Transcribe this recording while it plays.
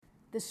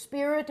The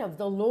Spirit of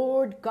the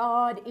Lord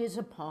God is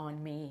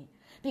upon me,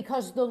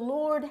 because the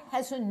Lord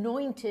has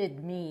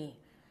anointed me.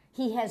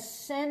 He has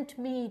sent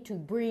me to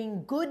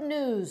bring good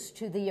news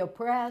to the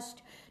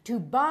oppressed, to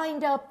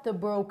bind up the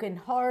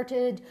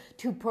brokenhearted,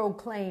 to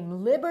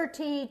proclaim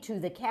liberty to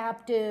the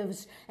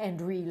captives and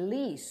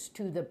release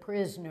to the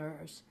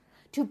prisoners,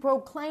 to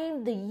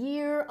proclaim the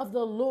year of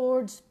the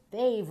Lord's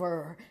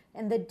favor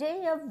and the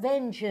day of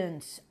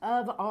vengeance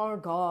of our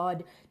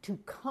God, to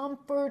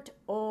comfort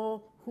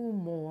all who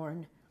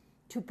mourn,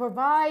 to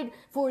provide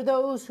for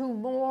those who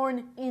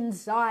mourn in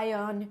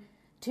Zion,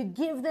 to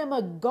give them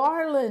a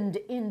garland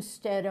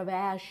instead of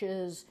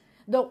ashes,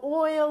 the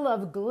oil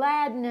of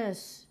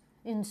gladness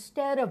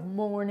instead of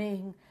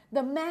mourning,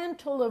 the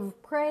mantle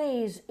of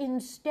praise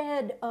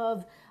instead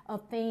of a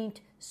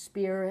faint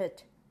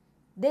spirit.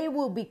 They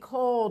will be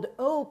called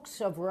oaks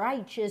of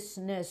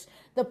righteousness,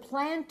 the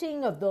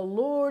planting of the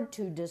Lord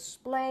to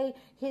display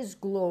his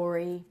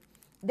glory.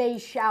 They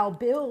shall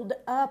build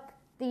up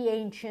the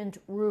ancient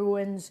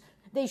ruins.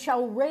 They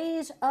shall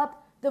raise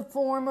up the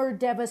former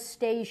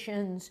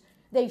devastations.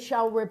 They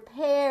shall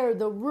repair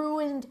the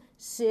ruined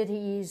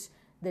cities,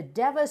 the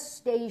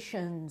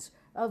devastations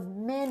of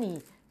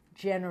many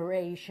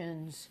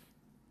generations.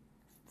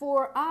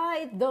 For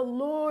I, the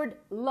Lord,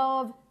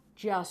 love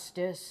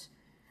justice.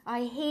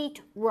 I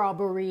hate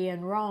robbery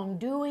and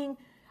wrongdoing.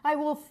 I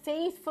will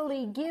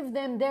faithfully give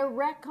them their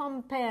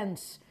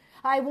recompense.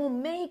 I will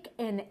make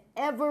an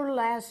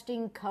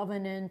everlasting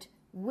covenant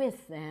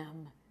with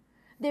them.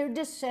 Their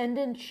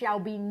descendants shall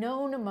be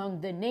known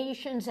among the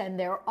nations, and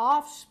their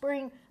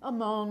offspring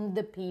among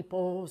the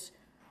peoples.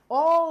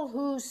 All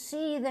who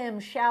see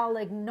them shall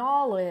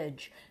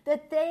acknowledge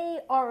that they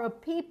are a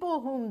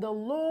people whom the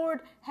Lord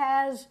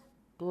has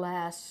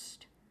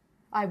blessed.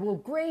 I will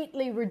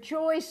greatly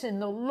rejoice in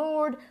the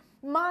Lord.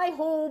 My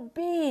whole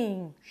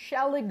being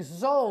shall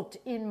exult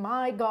in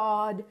my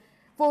God,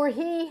 for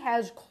he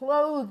has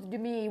clothed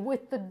me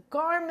with the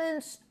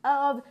garments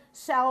of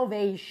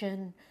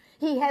salvation.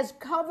 He has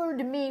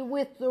covered me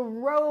with the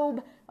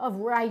robe of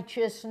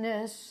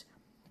righteousness.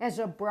 As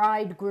a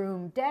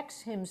bridegroom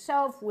decks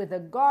himself with a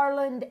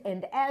garland,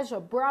 and as a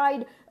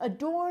bride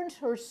adorns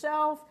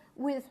herself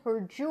with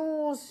her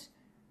jewels.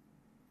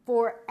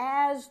 For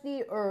as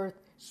the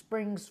earth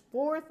springs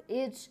forth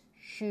its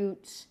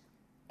shoots,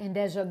 and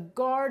as a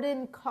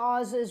garden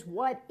causes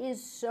what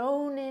is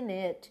sown in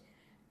it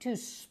to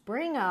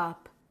spring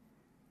up,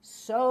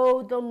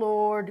 so the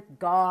Lord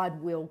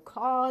God will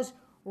cause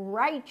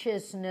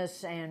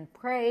righteousness and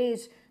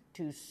praise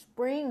to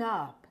spring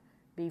up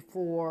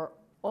before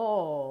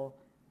all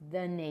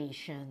the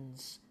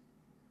nations.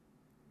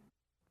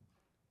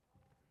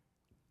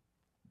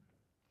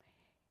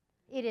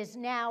 It is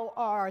now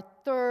our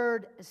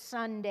third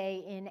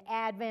Sunday in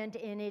Advent,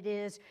 and it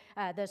is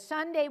the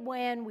Sunday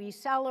when we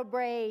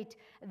celebrate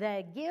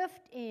the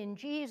gift in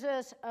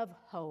Jesus of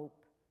hope.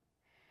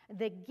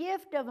 The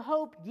gift of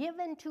hope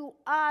given to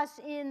us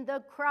in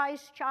the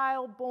Christ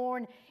child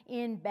born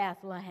in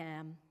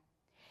Bethlehem.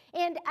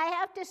 And I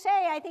have to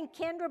say, I think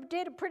Kendra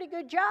did a pretty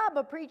good job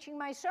of preaching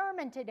my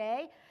sermon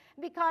today,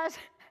 because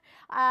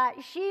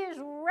she is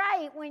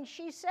right when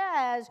she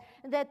says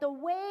that the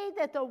way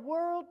that the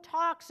world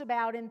talks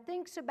about and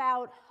thinks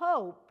about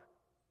hope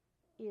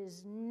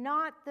is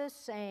not the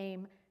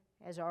same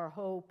as our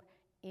hope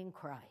in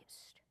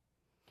Christ.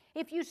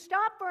 If you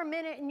stop for a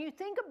minute and you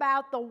think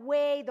about the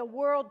way the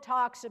world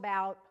talks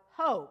about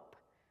hope,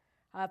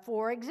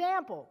 for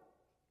example,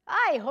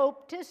 I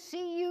hope to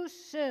see you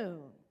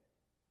soon.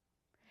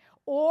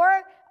 Or,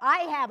 I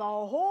have a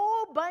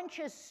whole bunch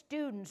of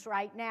students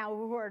right now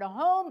who are at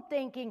home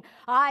thinking,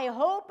 I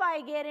hope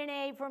I get an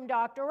A from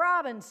Dr.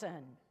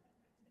 Robinson.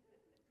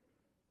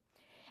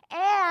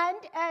 And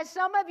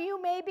some of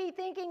you may be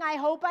thinking, I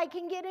hope I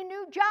can get a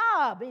new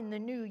job in the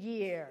new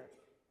year.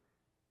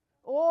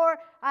 Or,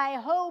 I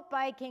hope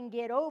I can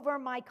get over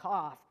my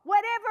cough.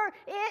 Whatever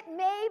it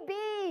may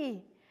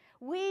be.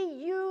 We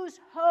use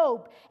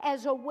hope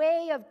as a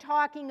way of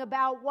talking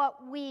about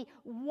what we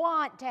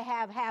want to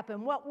have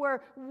happen, what we're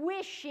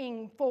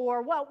wishing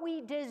for, what we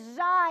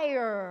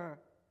desire.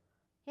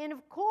 And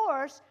of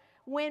course,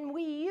 when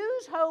we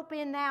use hope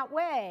in that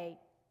way,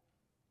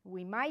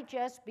 we might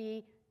just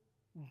be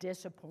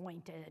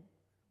disappointed.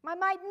 I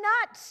might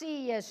not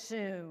see you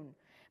soon.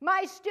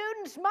 My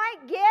students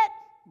might get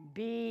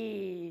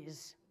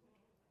B's.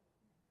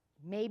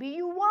 Maybe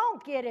you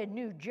won't get a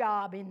new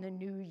job in the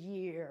new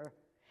year.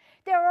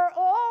 There are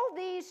all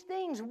these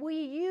things we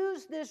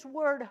use this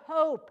word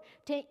hope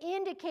to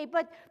indicate,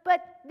 but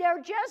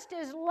they're just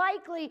as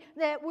likely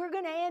that we're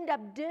going to end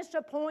up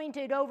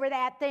disappointed over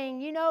that thing.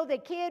 You know, the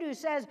kid who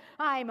says,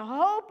 I'm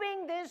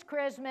hoping this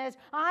Christmas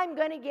I'm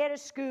going to get a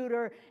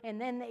scooter,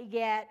 and then they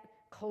get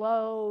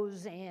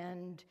clothes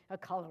and a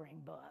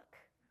coloring book.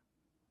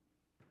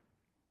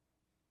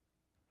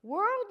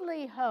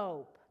 Worldly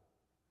hope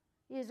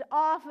is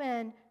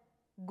often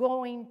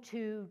going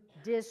to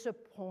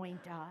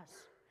disappoint us,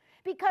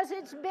 because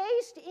it's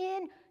based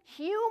in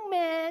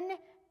human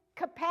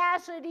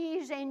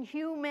capacities and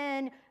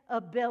human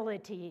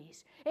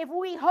abilities. If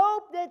we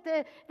hope that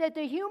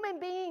the human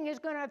being is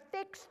going to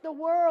fix the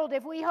world,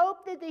 if we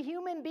hope that the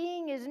human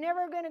being is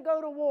never going to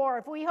go to war,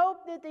 if we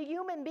hope that the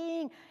human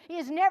being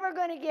is never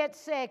going to get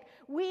sick,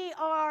 we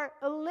are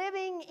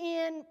living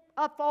in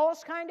a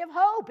false kind of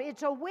hope.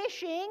 It's a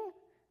wishing,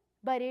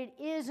 but it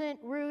isn't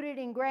rooted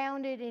and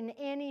grounded in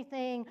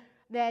anything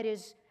that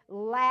is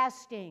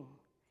lasting,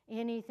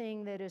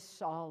 anything that is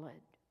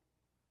solid.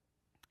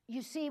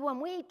 You see, when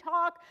we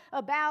talk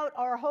about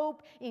our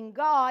hope in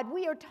God,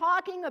 we are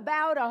talking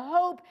about a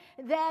hope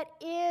that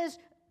is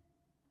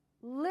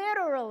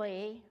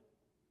literally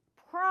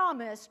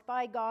promised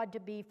by God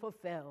to be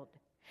fulfilled.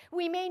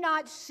 We may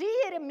not see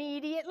it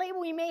immediately,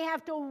 we may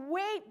have to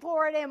wait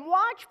for it and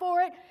watch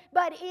for it,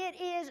 but it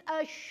is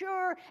a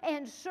sure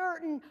and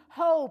certain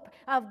hope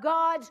of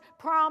God's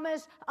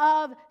promise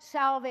of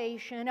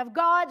salvation, of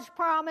God's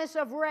promise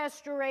of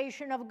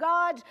restoration, of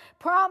God's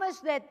promise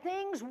that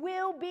things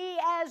will be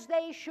as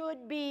they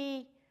should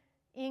be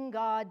in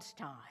God's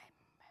time.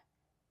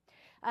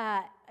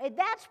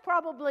 That's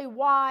probably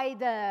why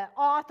the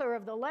author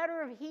of the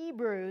letter of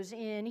Hebrews,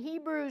 in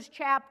Hebrews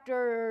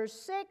chapter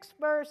 6,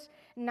 verse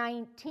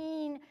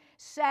 19,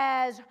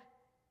 says,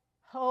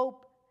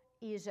 hope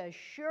is a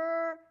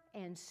sure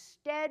and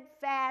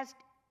steadfast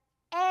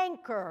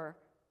anchor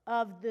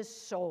of the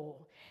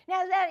soul.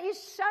 Now that is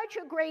such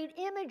a great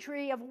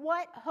imagery of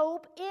what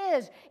hope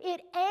is.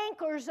 It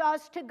anchors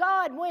us to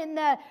God. When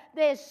the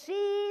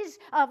seas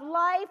of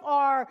life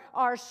are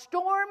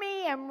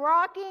stormy and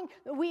rocking,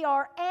 we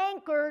are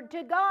anchored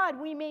to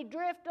God. We may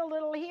drift a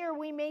little here,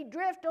 we may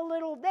drift a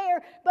little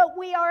there, but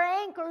we are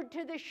anchored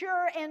to the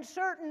sure and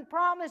certain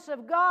promise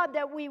of God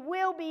that we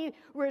will be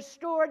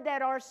restored,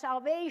 that our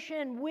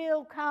salvation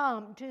will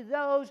come to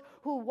those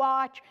who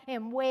watch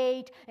and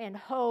wait and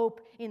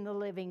hope in the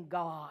living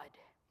God.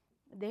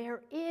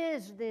 There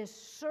is this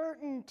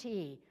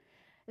certainty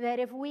that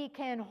if we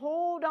can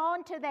hold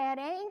on to that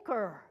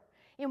anchor,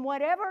 in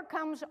whatever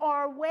comes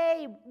our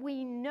way,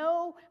 we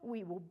know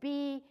we will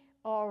be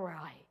all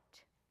right.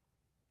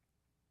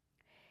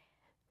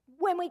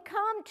 When we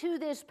come to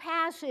this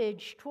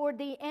passage toward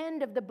the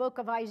end of the book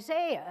of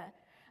Isaiah,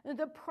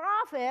 the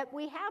prophet,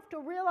 we have to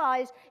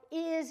realize,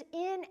 is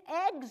in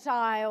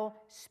exile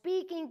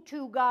speaking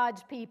to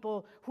God's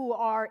people who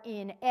are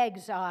in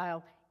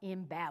exile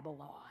in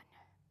Babylon.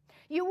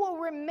 You will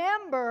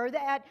remember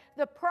that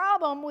the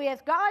problem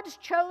with God's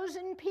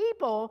chosen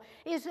people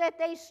is that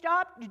they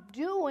stopped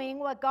doing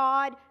what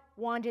God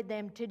wanted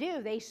them to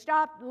do. They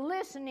stopped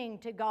listening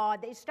to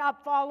God. They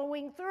stopped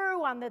following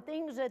through on the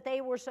things that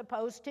they were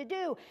supposed to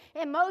do.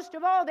 And most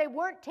of all, they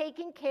weren't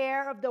taking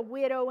care of the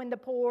widow and the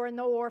poor and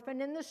the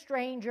orphan and the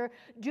stranger,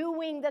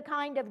 doing the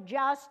kind of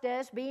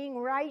justice, being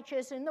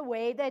righteous in the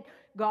way that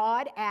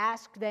God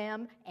asked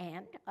them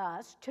and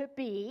us to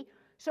be.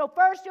 So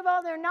first of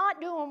all, they're not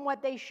doing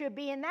what they should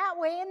be in that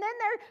way, and then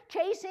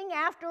they're chasing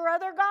after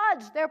other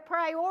gods. They're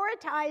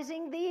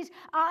prioritizing these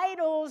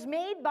idols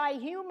made by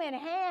human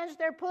hands.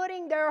 They're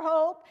putting their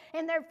hope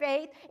and their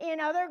faith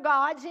in other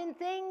gods, in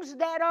things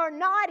that are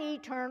not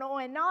eternal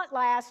and not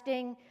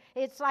lasting.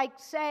 It's like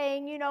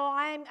saying,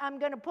 I'm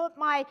going to put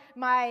my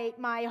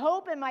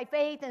hope and my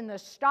faith in the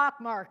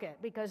stock market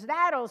because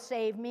that'll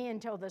save me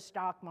until the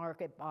stock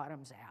market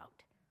bottoms out.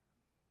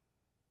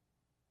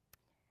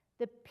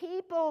 The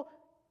people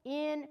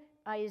in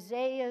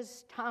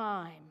Isaiah's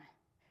time,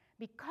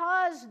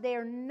 because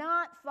they're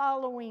not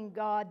following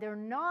God, they're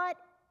not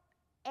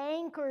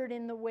anchored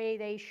in the way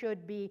they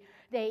should be,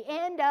 they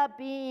end up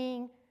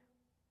being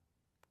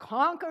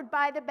conquered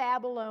by the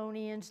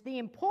Babylonians. The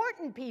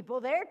important people,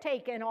 they're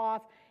taken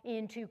off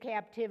into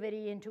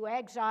captivity, into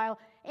exile,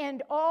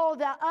 and all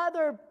the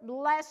other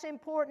less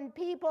important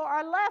people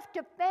are left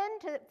to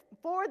fend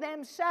for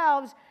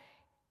themselves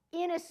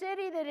in a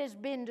city that has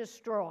been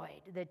destroyed.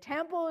 The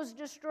temple is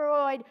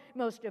destroyed,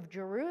 most of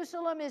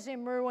Jerusalem is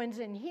in ruins,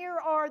 and here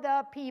are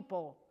the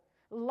people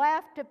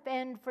left to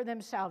fend for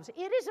themselves.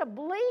 It is a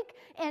bleak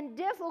and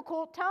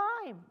difficult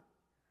time.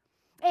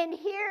 And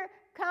here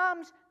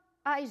comes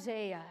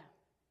Isaiah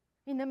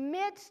in the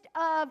midst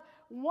of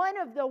one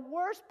of the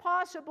worst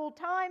possible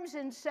times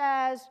and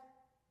says,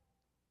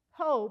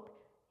 hope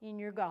in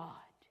your God.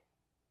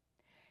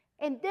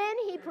 And then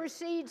he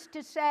proceeds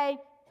to say,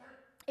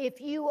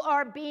 if you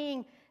are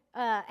being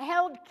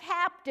held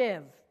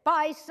captive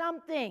by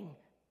something,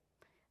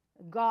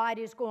 God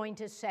is going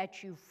to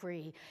set you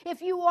free.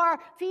 If you are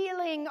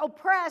feeling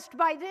oppressed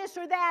by this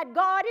or that,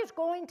 God is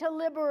going to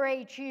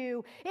liberate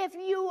you. If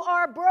you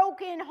are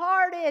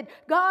brokenhearted,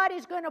 God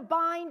is going to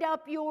bind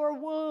up your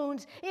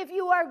wounds. If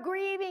you are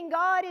grieving,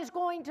 God is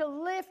going to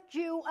lift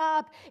you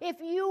up.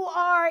 If you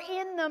are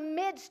in the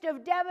midst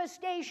of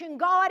devastation,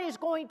 God is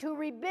going to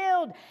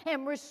rebuild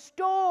and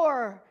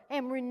restore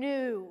and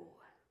renew.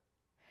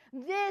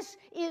 This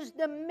is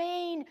the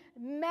main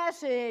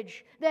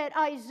message that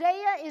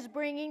Isaiah is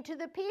bringing to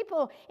the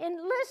people. And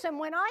listen,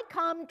 when I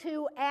come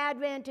to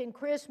Advent and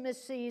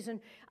Christmas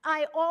season,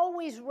 I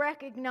always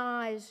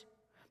recognize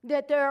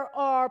that there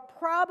are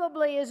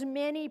probably as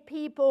many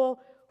people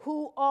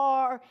who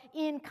are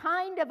in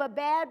kind of a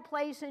bad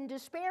place and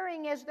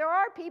despairing, as there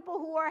are people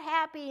who are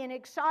happy and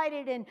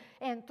excited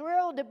and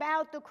thrilled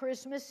about the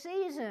Christmas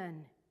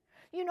season.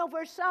 You know,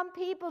 for some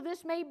people,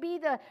 this may be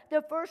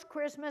the first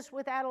Christmas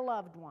without a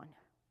loved one.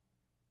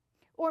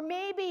 Or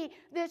maybe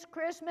this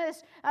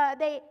Christmas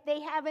they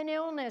have an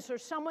illness, or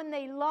someone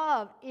they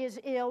love is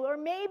ill. Or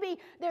maybe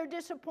they're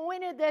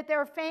disappointed that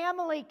their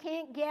family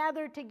can't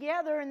gather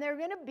together and they're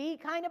going to be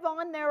kind of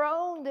on their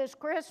own this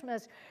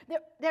Christmas.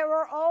 There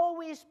are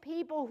always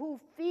people who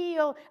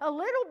feel a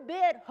little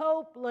bit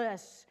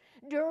hopeless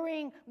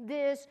during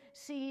this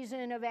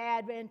season of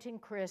Advent and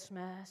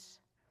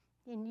Christmas.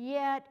 And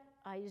yet,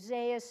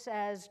 Isaiah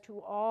says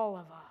to all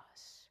of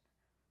us,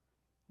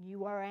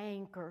 you are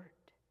anchored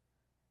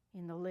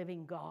in the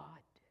living God.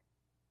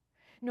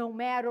 No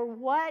matter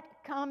what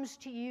comes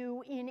to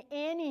you in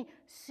any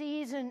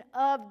season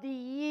of the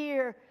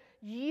year,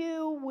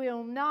 you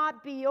will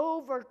not be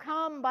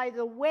overcome by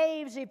the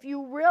waves if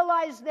you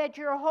realize that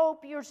your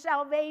hope, your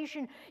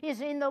salvation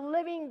is in the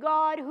living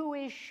God who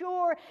is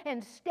sure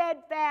and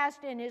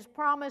steadfast and His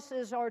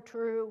promises are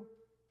true.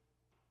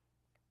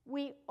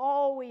 We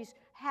always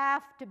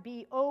have to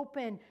be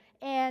open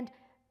and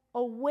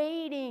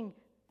awaiting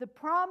the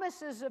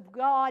promises of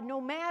God, no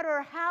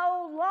matter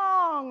how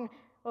long,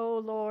 oh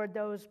Lord,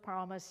 those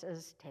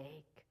promises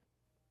take.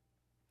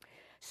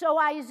 So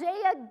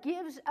Isaiah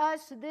gives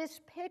us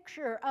this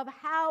picture of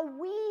how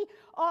we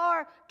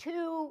are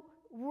to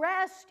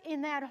rest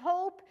in that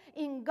hope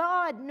in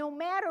God, no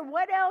matter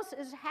what else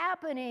is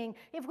happening.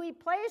 If we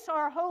place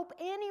our hope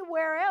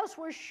anywhere else,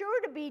 we're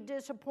sure to be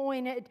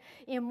disappointed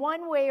in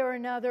one way or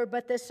another.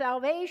 But the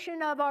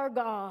salvation of our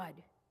God,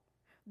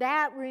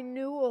 that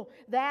renewal,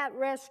 that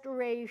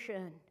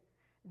restoration,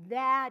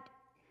 that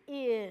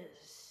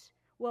is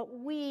what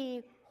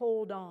we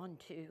hold on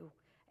to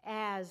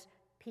as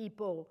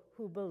people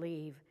who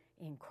believe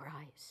in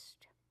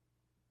Christ.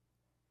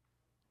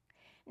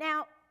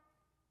 Now,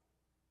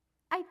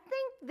 I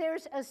think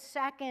there's a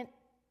second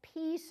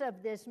piece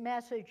of this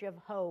message of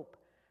hope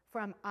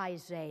from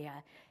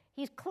Isaiah.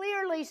 He's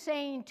clearly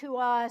saying to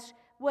us,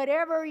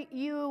 whatever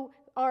you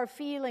are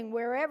feeling,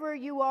 wherever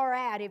you are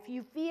at, if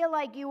you feel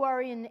like you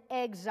are in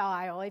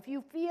exile, if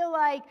you feel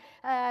like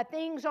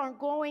things aren't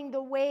going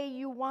the way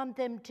you want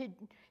them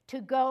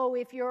to go,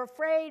 if you're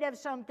afraid of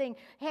something,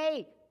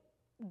 hey,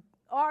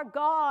 our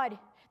God,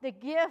 the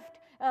gift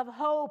of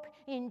hope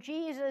in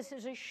Jesus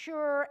is a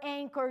sure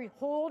anchor.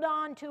 Hold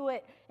on to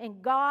it,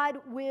 and God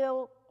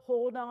will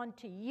hold on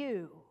to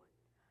you.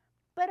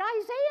 But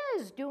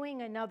Isaiah is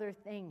doing another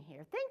thing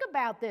here. Think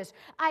about this.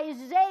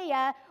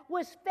 Isaiah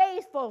was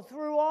faithful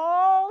through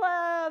all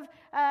of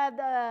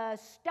the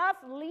stuff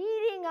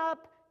leading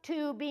up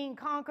to being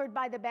conquered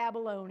by the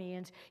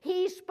Babylonians.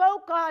 He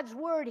spoke God's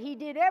word. He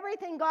did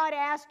everything God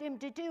asked him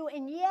to do,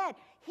 and yet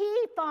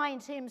he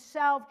finds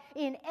himself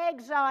in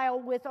exile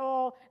with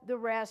all the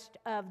rest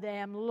of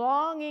them,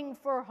 longing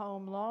for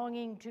home,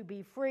 longing to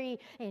be free.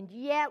 And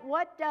yet,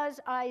 what does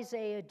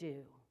Isaiah do?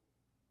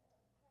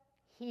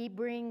 He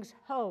brings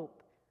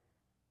hope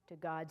to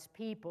God's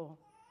people.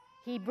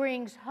 He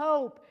brings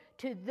hope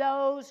to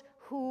those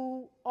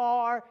who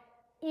are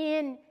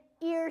in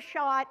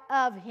earshot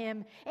of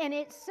him. And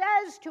it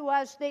says to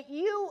us that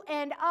you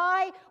and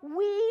I,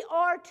 we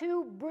are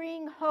to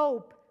bring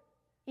hope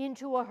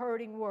into a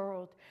hurting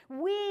world.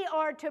 We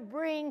are to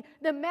bring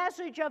the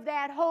message of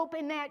that hope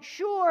and that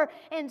sure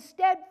and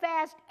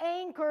steadfast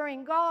anchor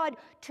in God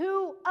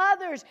to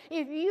others.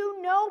 If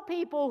you know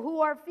people who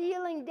are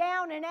feeling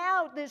down and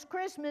out this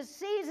Christmas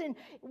season,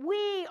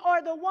 we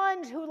are the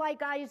ones who,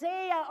 like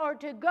Isaiah, are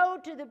to go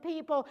to the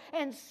people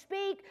and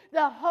speak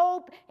the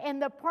hope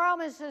and the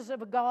promises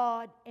of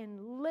God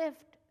and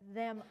lift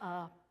them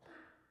up.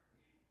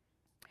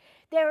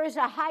 There is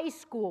a high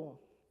school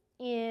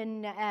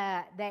in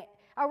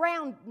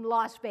around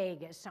Las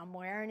Vegas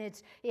somewhere, and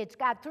it's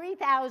got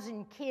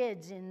 3,000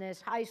 kids in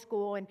this high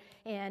school,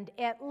 and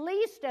at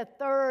least a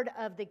third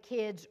of the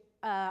kids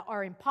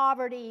are in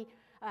poverty.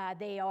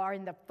 They are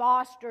in the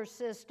foster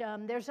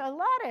system. There's a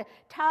lot of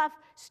tough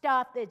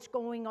stuff that's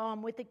going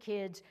on with the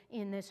kids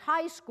in this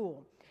high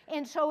school.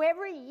 And so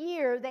every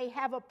year they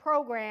have a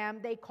program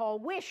they call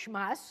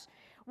Wishmas,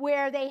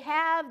 where they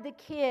have the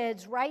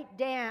kids write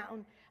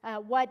down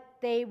what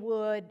they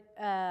would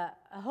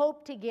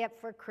hope to get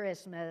for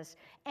Christmas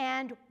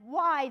and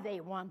why they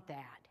want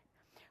that.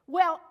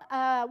 Well,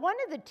 one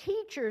of the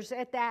teachers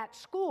at that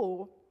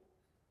school,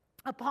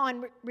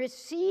 upon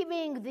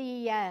receiving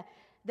the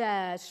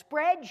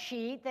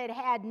spreadsheet that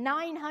had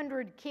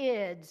 900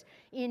 kids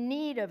in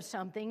need of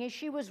something, as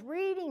she was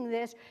reading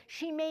this,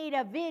 she made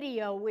a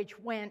video which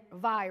went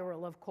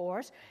viral, of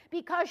course,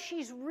 because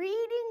she's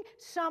reading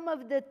some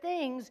of the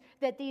things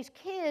that these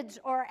kids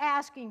are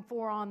asking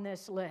for on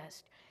this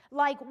list.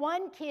 Like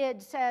one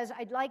kid says,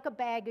 I'd like a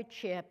bag of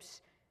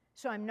chips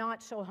so I'm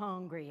not so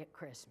hungry at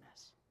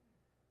Christmas.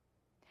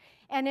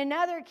 And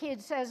another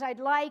kid says, I'd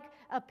like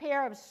a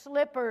pair of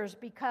slippers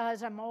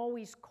because I'm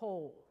always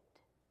cold.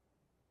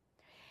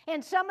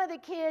 And some of the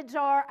kids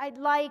are, I'd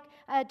like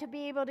to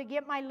be able to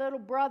get my little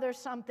brother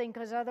something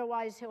because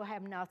otherwise he'll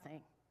have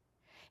nothing.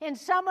 And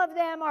some of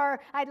them are,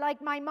 I'd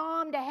like my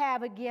mom to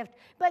have a gift.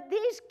 But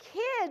these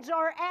kids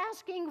are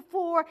asking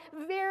for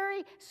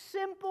very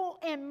simple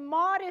and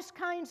modest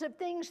kinds of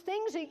things,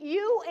 things that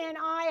you and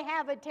I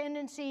have a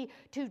tendency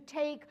to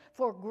take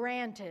for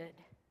granted.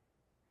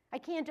 I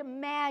can't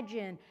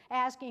imagine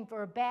asking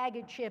for a bag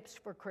of chips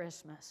for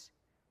Christmas.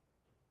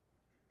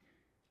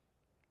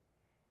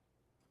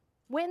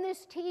 When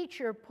this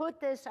teacher put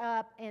this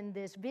up and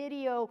this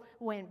video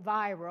went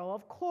viral,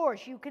 of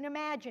course, you can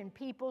imagine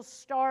people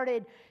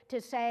started to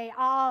say,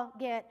 I'll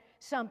get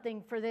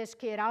something for this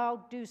kid,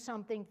 I'll do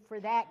something for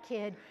that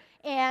kid.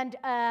 And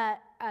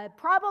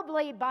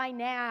probably by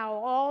now,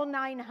 all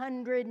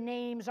 900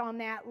 names on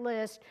that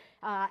list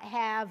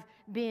have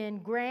been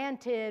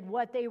granted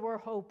what they were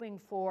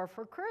hoping for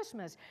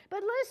Christmas.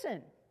 But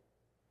listen,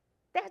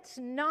 that's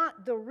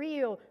not the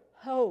real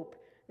hope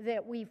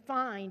that we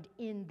find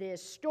in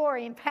this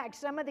story. In fact,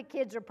 some of the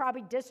kids are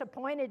probably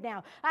disappointed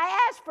now.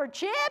 I asked for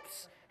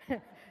chips.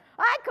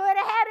 I could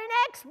have had an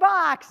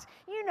Xbox.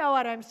 You know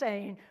what I'm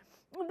saying.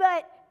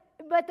 But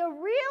the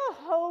real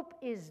hope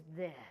is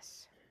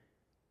this,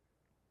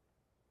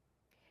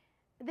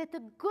 that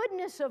the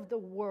goodness of the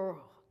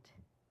world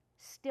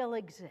still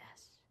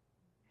exists.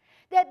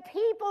 That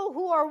people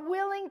who are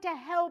willing to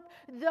help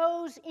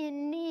those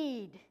in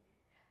need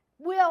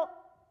will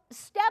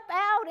step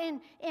out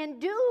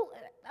and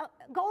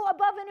go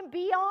above and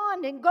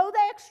beyond and go the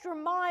extra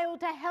mile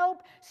to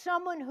help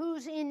someone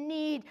who's in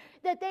need.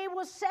 That they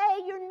will say,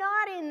 you're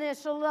not in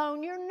this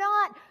alone. You're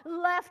not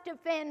left to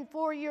fend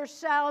for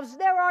yourselves.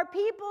 There are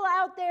people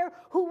out there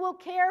who will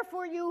care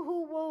for you,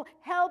 who will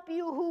help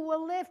you, who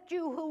will lift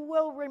you, who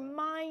will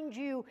remind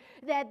you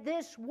that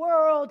this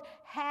world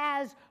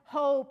has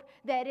hope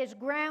that is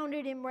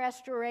grounded in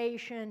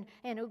restoration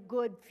and a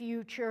good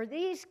future.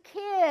 These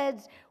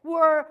kids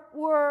were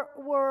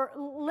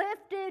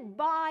lifted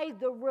by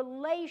the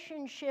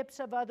relationships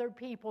of other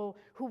people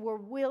who were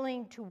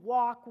willing to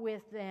walk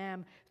with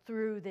them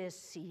through this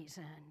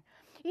season.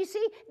 You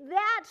see,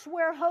 that's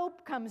where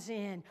hope comes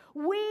in.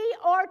 We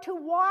are to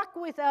walk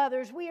with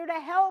others. We are to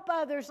help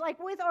others. Like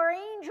with our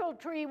angel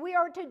tree, we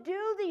are to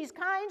do these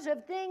kinds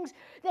of things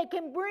that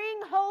can bring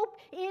hope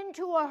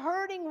into a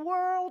hurting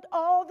world,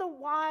 all the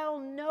while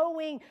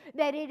knowing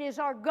that it is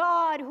our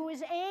God who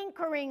is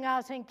anchoring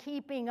us and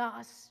keeping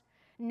us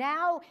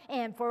now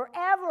and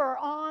forever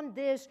on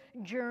this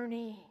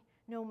journey,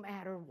 no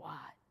matter what.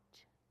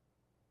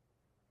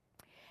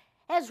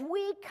 As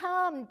we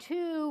come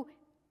to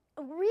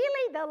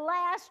really the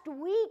last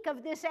week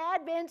of this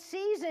Advent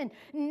season,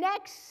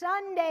 next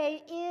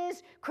Sunday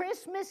is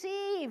Christmas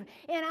Eve,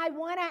 and I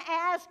want to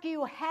ask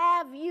you,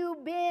 have you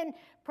been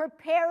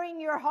preparing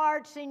your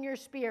hearts and your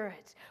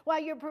spirits?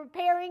 While you're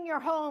preparing your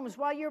homes,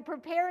 while you're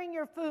preparing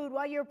your food,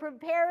 while you're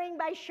preparing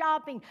by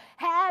shopping,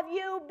 have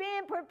you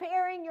been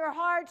preparing your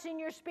hearts and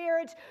your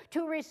spirits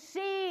to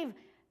receive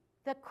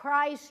the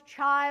Christ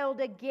child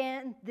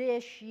again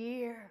this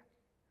year?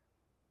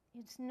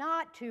 It's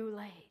not too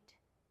late.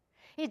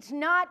 It's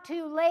not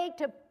too late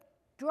to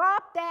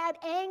drop that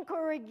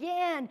anchor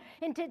again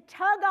and to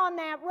tug on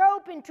that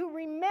rope and to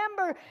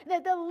remember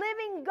that the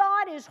living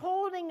God is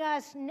holding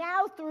us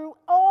now through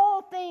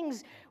all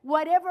things,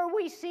 whatever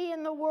we see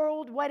in the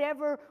world,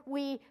 whatever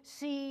we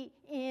see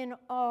in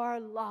our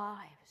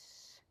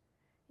lives.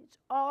 It's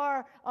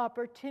our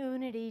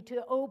opportunity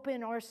to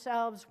open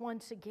ourselves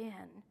once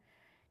again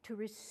to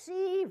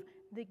receive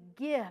the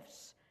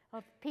gifts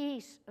of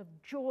peace, of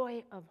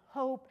joy, of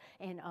hope,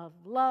 and of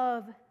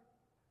love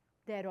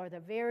that are the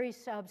very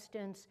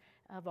substance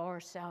of our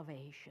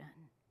salvation.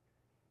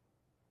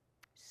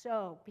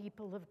 So,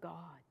 people of God,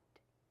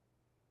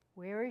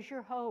 where is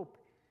your hope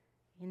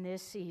in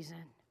this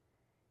season?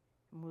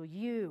 And will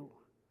you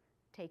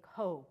take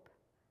hope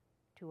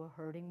to a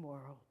hurting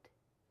world?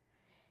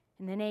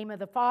 In the name of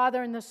the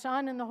Father, and the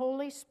Son, and the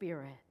Holy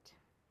Spirit,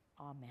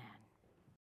 amen.